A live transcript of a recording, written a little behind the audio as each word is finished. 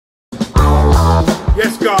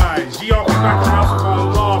guys, GRP back in the house with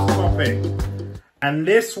our last topic. And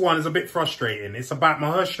this one is a bit frustrating. It's about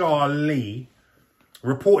Mahershala Ali,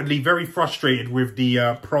 reportedly very frustrated with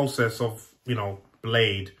the process of, you know,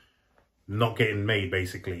 Blade not getting made,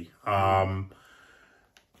 basically.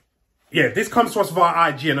 Yeah, this comes to us via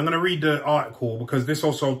IG, and I'm going to read the article because this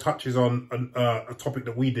also touches on a topic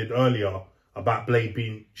that we did earlier about Blade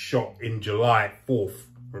being shot in July 4th,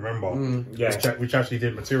 remember? Yeah. Which actually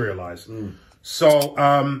didn't materialise. So,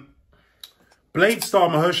 Blade star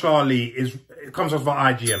Mahershala Ali it comes off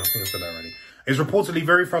via IGN, I think I said that already, is reportedly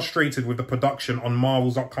very frustrated with the production on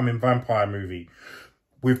Marvel's upcoming vampire movie,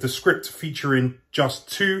 with the script featuring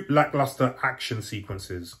just 2 lackluster action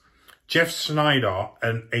sequences. Jeff Schneider,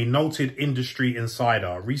 a noted industry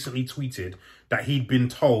insider, recently tweeted that he'd been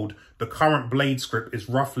told the current Blade script is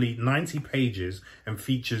roughly 90 pages and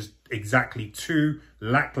features exactly 2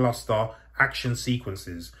 lackluster action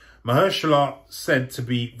sequences. Mahershala is said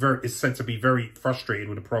to be very frustrated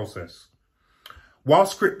with the process. While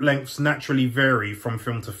script lengths naturally vary from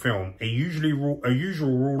film to film, a usual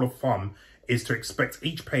rule of thumb is to expect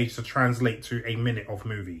each page to translate to a minute of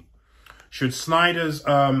movie. Should Snyder's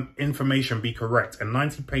information be correct, a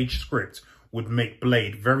 90-page script would make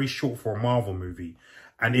Blade very short for a Marvel movie.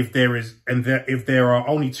 And if there are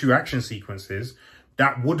only 2 action sequences,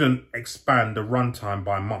 that wouldn't expand the runtime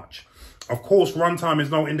by much. Of course, runtime is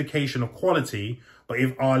no indication of quality, but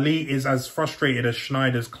if Ali is as frustrated as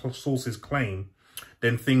Schneider's sources claim,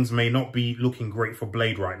 then things may not be looking great for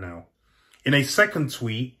Blade right now. In a second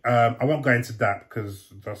tweet, I won't go into that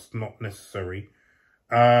because that's not necessary.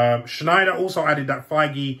 Schneider also added that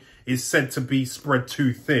Feige is said to be spread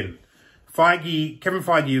too thin. Kevin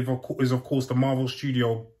Feige is of course the Marvel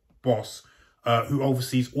studio boss who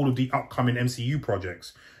oversees all of the upcoming MCU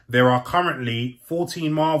projects. There are currently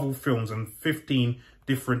 14 Marvel films and 15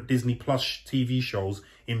 different Disney Plus TV shows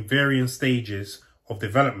in varying stages of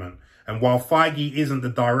development. And while Feige isn't the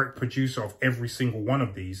direct producer of every single one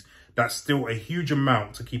of these, that's still a huge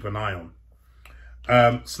amount to keep an eye on.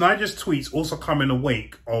 Snyder's tweets also come in the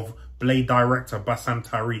wake of Blade director Bassam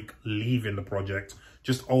Tariq leaving the project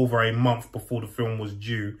just over a month before the film was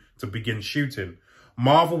due to begin shooting.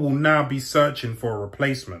 Marvel will now be searching for a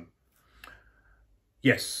replacement.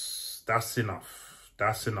 Yes, that's enough.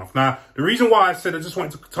 That's enough. Now, the reason why I said I just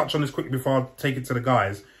wanted to touch on this quickly before I take it to the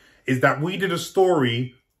guys is that we did a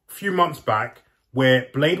story a few months back where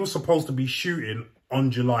Blade was supposed to be shooting on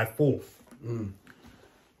July 4th.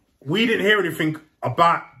 We didn't hear anything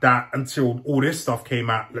about that until all this stuff came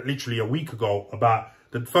out literally a week ago about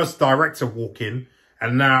the first director walking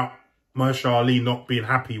and now Mahershala Ali not being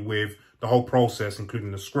happy with the whole process,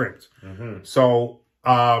 including the script. So,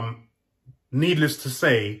 needless to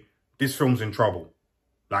say, this film's in trouble,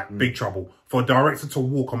 like big trouble. For a director to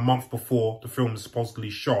walk a month before the film is supposedly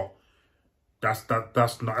shot, that's not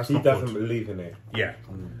he doesn't believe in it. Yeah.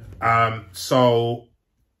 So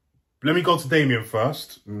let me go to Damien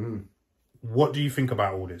first. What do you think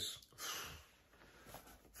about all this?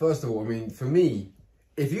 First of all, I mean, for me,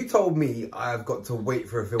 if you told me I've got to wait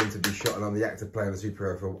for a film to be shot and I'm the actor playing a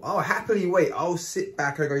superhero film, I'll happily wait. I'll sit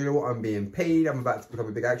back and go, you know what, I'm being paid. I'm about to become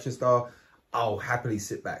a big action star. I'll happily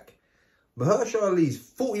sit back. Mahershala Ali's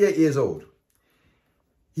 48 years old.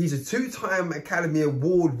 He's a 2-time Academy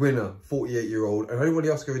Award winner, 48-year-old, and only won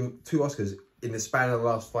the Oscar in 2 Oscars in the span of the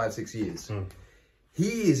last 5-6 years.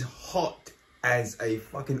 He is hot as a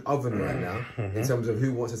fucking oven right now in terms of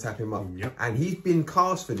who wants to tap him up. And he's been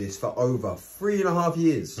cast for this for over 3.5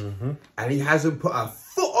 years. And he hasn't put a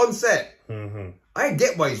foot on set. I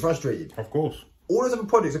get why he's frustrated. Of course. All those other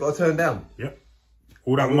projects have got to turn down.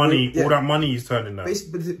 All that money, all that money he's turning down.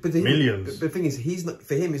 But millions. But the thing is, he's not,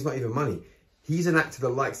 for him, it's not even money. He's an actor that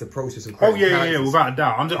likes the process of creating characters. Without a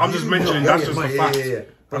doubt. I'm just mentioning that's just a fact.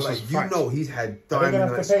 But like, you know, he's had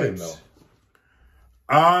diamond scripts.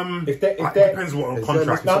 If it depends what a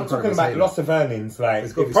contract. No, I'm talking about loss of earnings,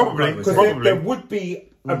 like probably because there would be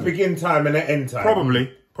a begin time and an end time.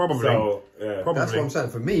 Probably. So, yeah. That's what I'm saying.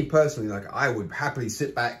 For me personally, like I would happily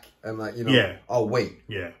sit back and like I'll wait.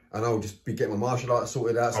 And I'll just be getting my martial arts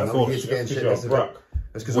sorted out. So I'm here to get in shit.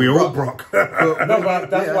 That's because we're all Brock. No, but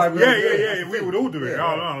that's why. We would all do it.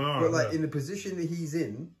 No. But like in the position that he's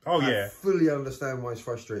in, I fully understand why he's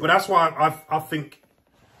frustrated. But that's why I think.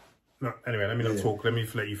 No, anyway, let me not talk.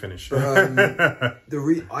 Let you finish. I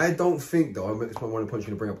don't think though. It's one point you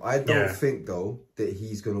to bring up. I don't think though that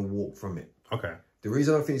he's gonna walk from it. Okay. The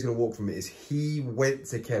reason I don't think he's gonna walk from it is he went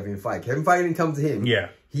to Kevin Feige. Kevin Feige didn't come to him.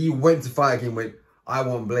 He went to Feige and went, "I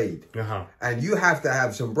want Blade." And you have to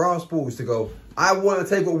have some brass balls to go, "I want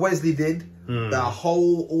to take what Wesley did, the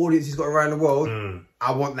whole audience he's got around the world.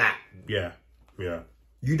 I want that."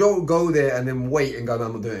 You don't go there and then wait and go, no,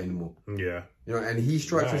 I'm not doing it anymore. Yeah. You know, and he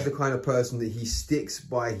strikes as the kind of person that he sticks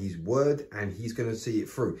by his word and he's going to see it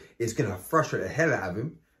through. It's going to frustrate the hell out of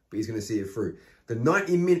him, but he's going to see it through. The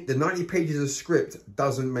 90 pages of script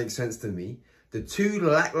doesn't make sense to me. The 2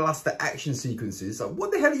 lackluster action sequences, like,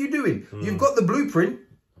 what the hell are you doing? You've got the blueprint.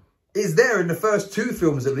 It's there in the first 2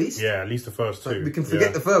 films at least. Yeah, at least the first 2. Like, we can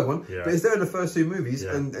forget the third one, Yeah. but it's there in the first 2 movies,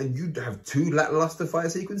 and you have 2 lackluster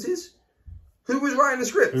fight sequences? Who was writing the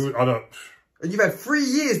script? I don't... And you've had 3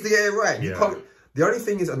 years to get it right. You Yeah. can't. The only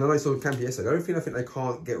thing is, and I know I saw Campy yesterday, the only thing I think they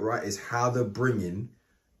can't get right is how they're bringing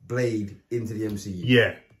Blade into the MCU.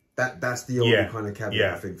 Yeah. That's the only kind of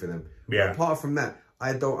caveat I think for them. Yeah. But apart from that,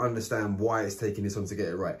 I don't understand why it's taking this on to get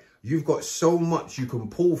it right. You've got so much you can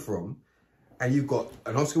pull from, and you've got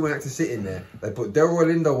an Oscar-winning actor sitting there. They put Delroy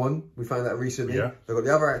Lindo on. We found that recently. Yeah. They've got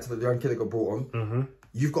the other actor that the young kid that got brought on.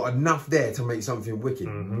 You've got enough there to make something wicked.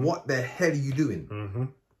 What the hell are you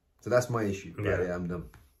doing? So that's my issue. Yeah, I'm done.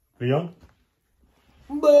 Leon?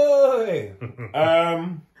 Boy.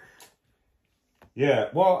 Yeah,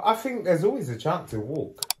 well, I think there's always a chance to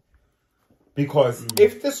walk. Because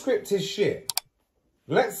if the script is shit,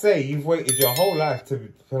 let's say you've waited your whole life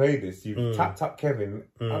to play this, you've tapped up Kevin,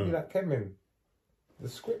 I'll be like, Kevin, the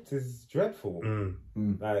script is dreadful.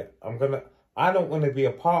 Like, I don't want to be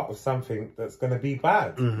a part of something that's going to be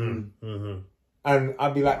bad. And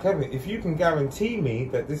I'd be like, Kevin, if you can guarantee me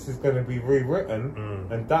that this is going to be rewritten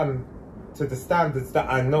and done to the standards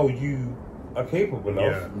that I know you are capable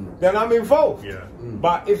of, then I'm involved.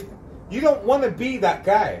 But if you don't want to be that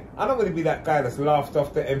guy, I don't want to be that guy that's laughed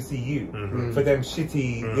off the MCU for them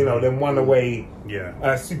shitty, you know, them one-away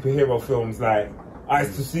superhero films like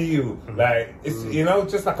Eyes to See You. Like, it's, you know,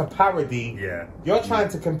 just like a parody. You're trying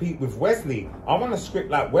to compete with Wesley. I want a script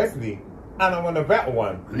like Wesley. And I want a better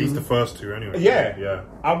one. At least the first 2 anyway. Yeah.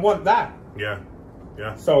 I want that.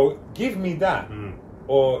 Yeah. So give me that.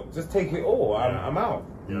 Or just take it all. I'm out.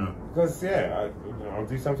 Because, I'll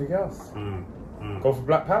do something else. Go for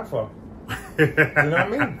Black Panther. You know what I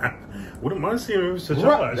mean? Wouldn't mind seeing him as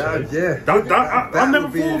T'Challa, actually. I never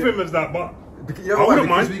thought of him as that, but... You know why?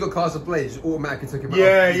 Because we got cast of Blade, just automatically took him out.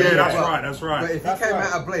 That's right. But if he came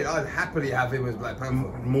out of Blade, I'd happily have him as Black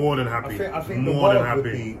Panther. More than happy. I think more the than world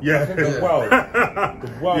happy. would be, I think the world would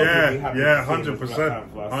be happy. 100%.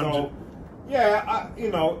 So,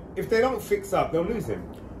 you know, if they don't fix up, they'll lose him.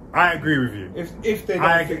 I agree with you. If they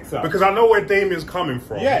don't fix up. Because I know where Damien's coming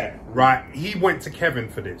from. Yeah. Right? He went to Kevin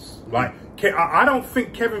for this. Like, I don't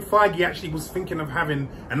think Kevin Feige actually was thinking of having,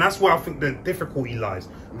 and that's where I think the difficulty lies.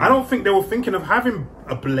 I don't think they were thinking of having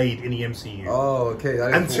a Blade in the MCU. Oh, okay.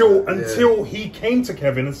 Until he came to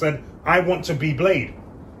Kevin and said, I want to be Blade.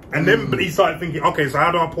 And then he started thinking, okay, so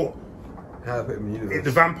how do I put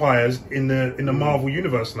the vampires in the Marvel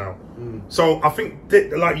universe now? So I think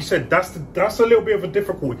that, like you said, that's a little bit of a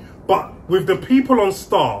difficulty. But with the people on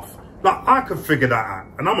staff, like, I could figure that out.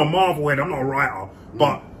 And I'm a Marvel head, I'm not a writer.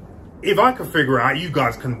 But if I can figure it out, you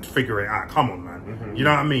guys can figure it out. Come on, man. You know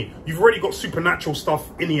what I mean? You've already got supernatural stuff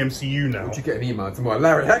in the MCU now. Would you get an email tomorrow?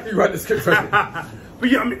 Larry, how can you write the script for me? But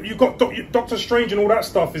yeah, I mean, you've got Doctor Strange and all that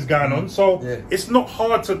stuff is going on. So it's not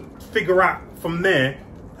hard to figure out from there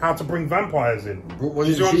how to bring vampires in.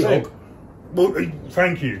 You see what I'm saying? Well,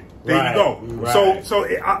 thank you. There you go. Right.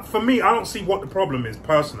 So for me, I don't see what the problem is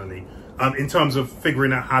personally, in terms of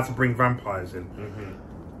figuring out how to bring vampires in.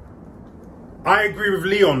 I agree with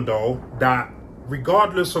Leon though that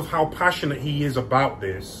regardless of how passionate he is about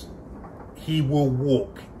this, he will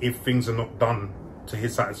walk if things are not done to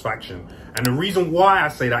his satisfaction. And the reason why I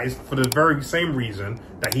say that is for the very same reason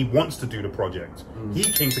that he wants to do the project. He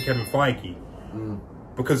came to Kevin Feige.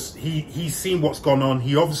 Because he's seen what's gone on.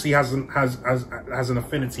 He obviously has an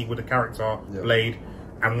affinity with the character Blade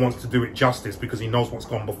and wants to do it justice because he knows what's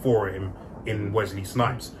gone before him in Wesley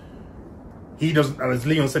Snipes. He doesn't, as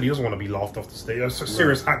Leon said, he doesn't want to be laughed off the stage. There's a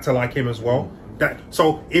serious actor like him as well.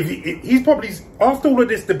 So if he's probably, after all of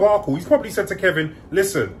this debacle, he's probably said to Kevin,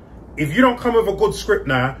 listen, if you don't come with a good script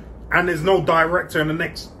now and there's no director in the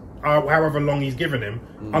next however long he's given him,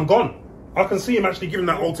 I'm gone. I can see him actually giving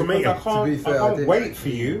that ultimatum. I can't wait for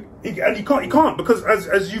you. He can't because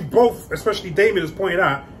as you both, especially Damien, has pointed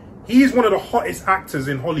out, he is one of the hottest actors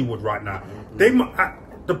in Hollywood right now.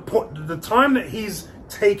 The time that he's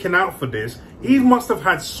taken out for this, he must have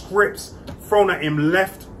had scripts thrown at him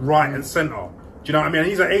left, right, and centre. Do you know what I mean? And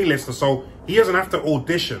he's an A-lister, so he doesn't have to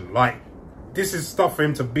audition. Like, this is stuff for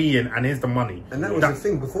him to be in, and here's the money. And that was the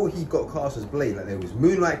thing before he got cast as Blade. Like, there was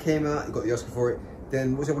Moonlight came out, he got the Oscar for it.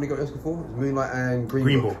 Then what's that one he got the Oscar for? Moonlight and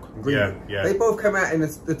Green Book. Green Book. They both come out in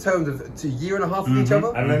the terms of a year and a half of each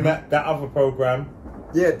other. And then that other program,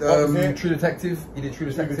 Yeah, was it? True Detective. He did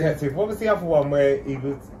True Detective. What was the other one where he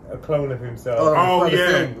was a clone of himself? Oh, the yeah.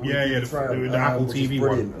 film, Yeah, yeah, the Apple which is TV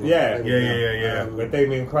brilliant. one. Yeah. Where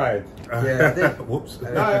Damien cried. Yeah, I think. Whoops. No,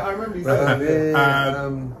 I remember you saying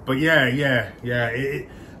that. But yeah.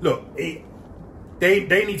 Look,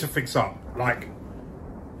 they need to fix up. Like,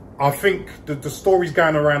 I think the stories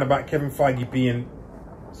going around about Kevin Feige being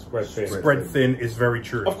spread thin is very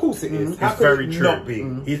true. Of course it is. It's very true. Not be?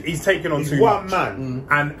 He's taken on He's too one much. man.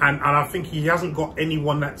 And I think he hasn't got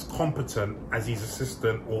anyone that's competent as his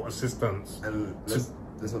assistant or assistants. And let's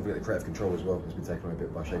not forget the creative control as well. It's been taken on a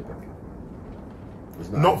bit by Chapek.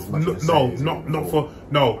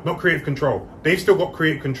 Not creative control. They've still got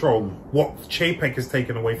creative control. What Chapek has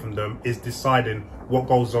taken away from them is deciding what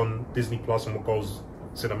goes on Disney Plus and what goes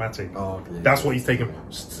cinematic. Oh, okay. That's what he's taken.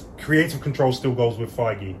 Creative control still goes with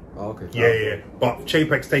Feige. Oh, okay. Yeah. But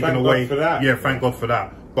Chapek's taken Thank away. God for that. Yeah, thank God for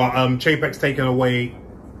that. But Chapek's taken away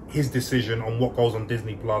his decision on what goes on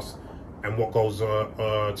Disney Plus and what goes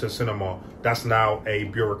to cinema. That's now a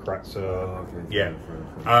bureaucrat's. Okay.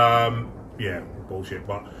 Yeah, bullshit.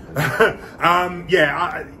 But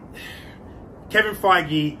Kevin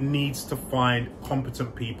Feige needs to find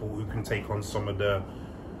competent people who can take on some of the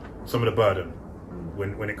burden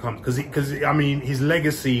when it comes, because I mean his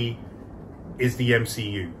legacy is the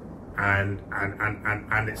MCU, and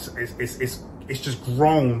it's just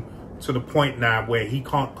grown to the point now where he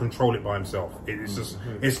can't control it by himself. It's just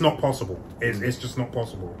it's not possible. It's just not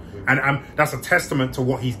possible, and that's a testament to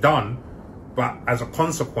what he's done. But as a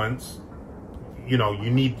consequence, you know, you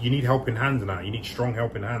need helping hands now. You need strong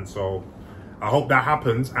helping hands. So I hope that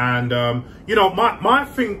happens. And you know,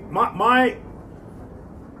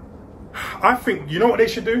 I think, you know what they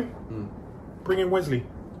should do? Bring in Wesley.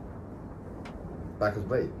 Back as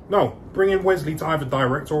Blade. No, bring in Wesley to either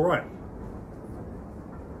direct or write.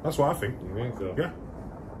 That's what I think. You think so? Yeah.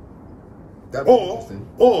 That'd be interesting.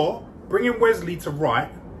 Or bring in Wesley to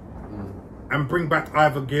write and bring back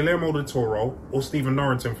either Guillermo del Toro or Stephen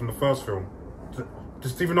Norrington from the first film.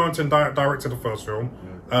 Stephen Norrington directed the first film.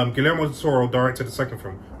 Guillermo del Toro directed the second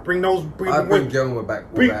film. Bring Guillermo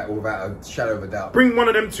back without a shadow of a doubt. Bring one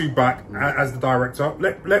of them two back as the director.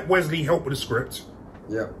 Let Wesley help with the script.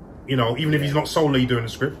 Yeah. You know, even if he's not solely doing the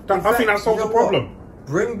script. I think that solves the problem.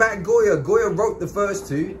 Bring back Goya. Goya wrote the first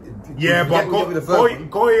two. Yeah, but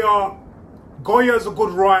Goya's a good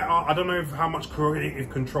writer. I don't know how much creative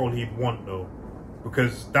control he'd want though,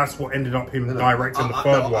 because that's what ended up him directing the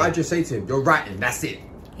third one. I just say to him, "You're writing. That's it."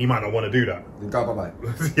 He might not want to do that. Then go bye.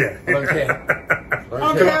 Yeah. I don't care. I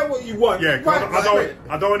don't care what you want. Yeah,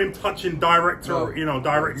 I don't want him touching directing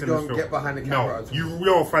this film. Get behind the camera. No,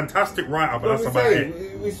 you're a fantastic writer, but that's about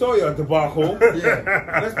it. We saw your debacle.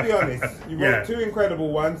 Yeah. Let's be honest. You wrote two incredible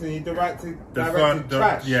ones and you directed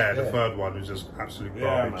trash. The third one was just absolute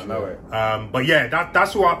garbage. Yeah, man, I know it. But yeah,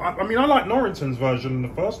 that's who I mean, I like Norrington's version in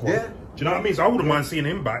the first one. Yeah. Do you know what I mean? So I wouldn't mind seeing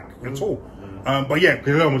him back at all. But yeah,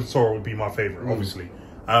 Guillermo del Toro would be my favourite, obviously.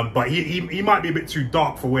 But he might be a bit too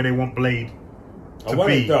dark for where they want Blade to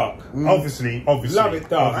be. It dark. Obviously. Love it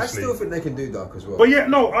dark. I still think they can do dark as well. But yeah,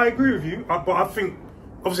 no, I agree with you. But I think,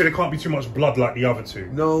 obviously, there can't be too much blood like the other two.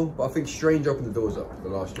 No, but I think Strange opened the doors up, the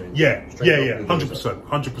last Strange. Yeah, Strange 100%.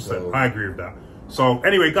 So, I agree with that. So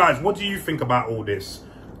anyway, guys, what do you think about all this?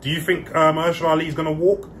 Do you think Mahershala Ali is going to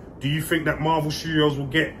walk? Do you think that Marvel Studios will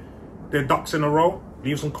get their ducks in a row?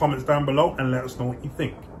 Leave some comments down below and let us know what you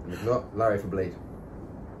think. If not, Larry for Blade.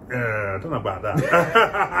 I don't know about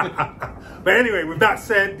that. But anyway, with that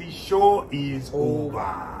said, the show is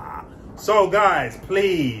over. So guys,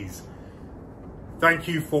 please, thank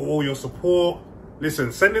you for all your support.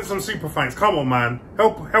 Listen, send in some super thanks. Come on, man.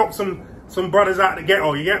 Help some brothers out the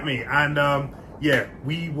ghetto, you get me? And yeah,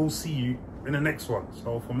 we will see you in the next one.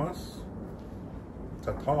 So from us,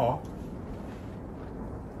 ta-ta.